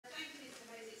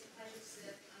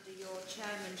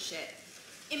chairmanship.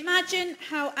 Imagine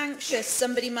how anxious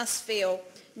somebody must feel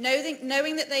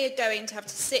knowing that they are going to have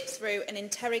to sit through an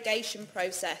interrogation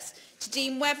process to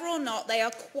deem whether or not they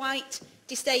are quite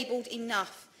disabled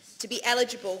enough to be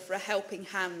eligible for a helping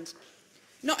hand.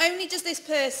 Not only does this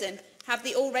person have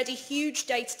the already huge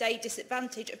day-to-day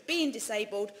disadvantage of being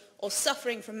disabled or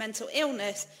suffering from mental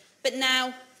illness, but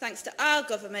now, thanks to our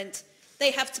government,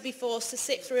 they have to be forced to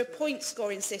sit through a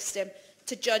point-scoring system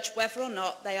to judge whether or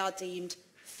not they are deemed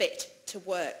fit to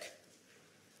work.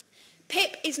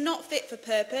 PIP is not fit for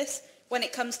purpose when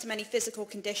it comes to many physical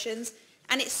conditions,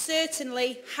 and it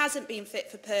certainly hasn't been fit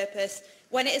for purpose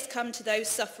when it has come to those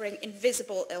suffering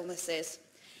invisible illnesses.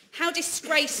 How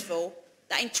disgraceful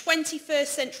that in 21st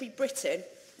century Britain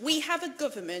we have a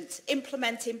government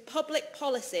implementing public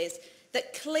policies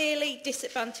that clearly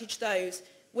disadvantage those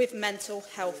with mental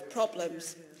health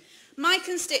problems. My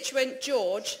constituent,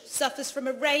 George, suffers from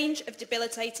a range of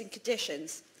debilitating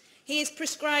conditions. He is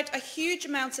prescribed a huge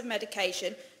amount of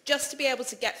medication just to be able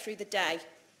to get through the day.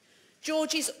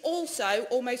 George is also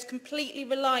almost completely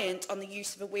reliant on the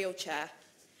use of a wheelchair.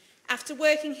 After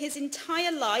working his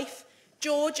entire life,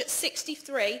 George, at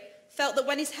 63, felt that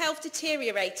when his health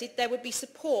deteriorated, there would be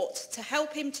support to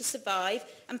help him to survive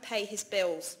and pay his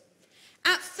bills.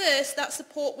 At first, that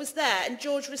support was there, and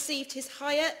George received his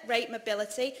higher rate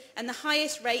mobility and the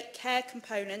highest rate care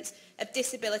components of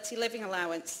disability living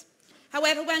allowance.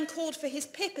 However, when called for his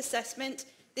PIP assessment,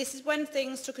 this is when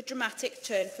things took a dramatic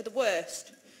turn for the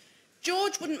worst.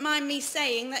 George wouldn't mind me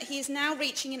saying that he is now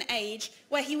reaching an age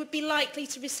where he would be likely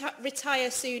to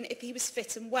retire soon if he was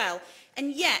fit and well,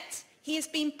 and yet he has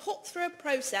been put through a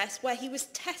process where he was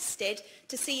tested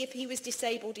to see if he was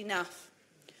disabled enough.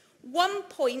 One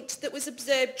point that was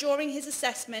observed during his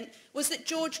assessment was that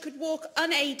George could walk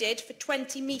unaided for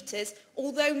 20 metres,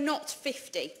 although not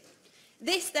 50.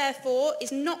 This, therefore,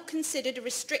 is not considered a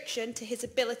restriction to his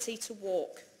ability to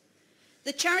walk.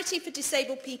 The Charity for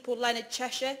Disabled People, Leonard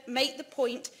Cheshire, make the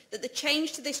point that the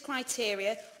change to this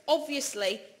criteria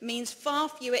obviously means far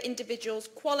fewer individuals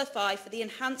qualify for the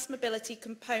enhanced mobility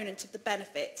component of the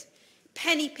benefit,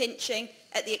 penny pinching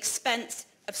at the expense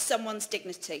of someone's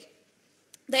dignity.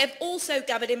 They have also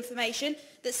gathered information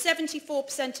that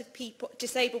 74% of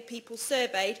disabled people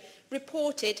surveyed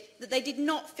reported that they did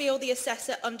not feel the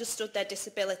assessor understood their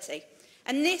disability.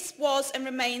 And this was and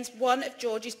remains one of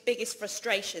George's biggest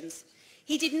frustrations.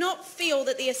 He did not feel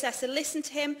that the assessor listened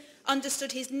to him,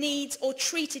 understood his needs, or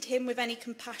treated him with any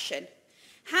compassion.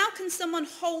 How can someone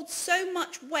hold so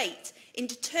much weight in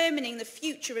determining the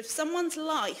future of someone's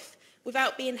life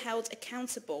without being held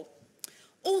accountable?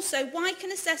 Also, why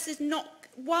can assessors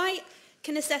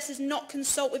not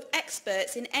consult with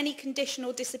experts in any condition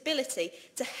or disability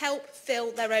to help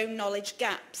fill their own knowledge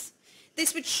gaps?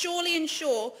 This would surely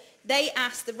ensure they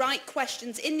ask the right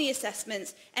questions in the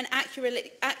assessments and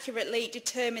accurately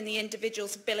determine the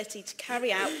individual's ability to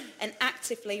carry out an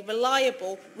actively,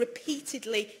 reliable,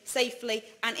 repeatedly, safely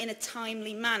and in a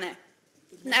timely manner.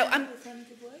 Now,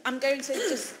 I'm going to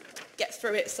just get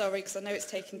through it, sorry, because I know it's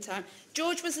taking time.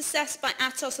 George was assessed by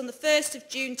Atos on the 1st of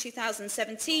June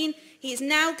 2017. He is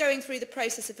now going through the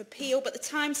process of appeal, but the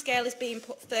timescale is being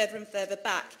put further and further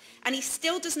back, and he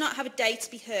still does not have a day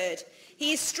to be heard.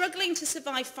 He is struggling to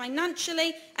survive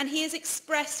financially, and he has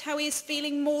expressed how he is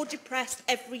feeling more depressed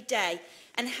every day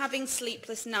and having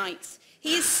sleepless nights.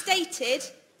 He has stated,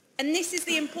 and this is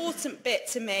the important bit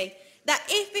to me, that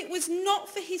if it was not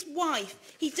for his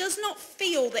wife, he does not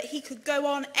feel that he could go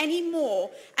on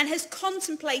anymore and has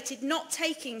contemplated not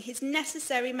taking his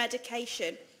necessary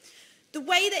medication. The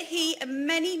way that he and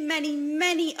many, many,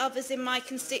 many others in my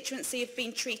constituency have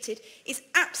been treated is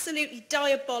absolutely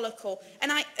diabolical,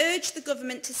 and I urge the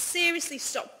government to seriously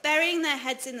stop burying their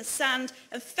heads in the sand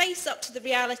and face up to the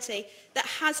reality that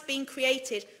has been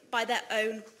created by their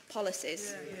own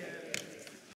policies. Yeah.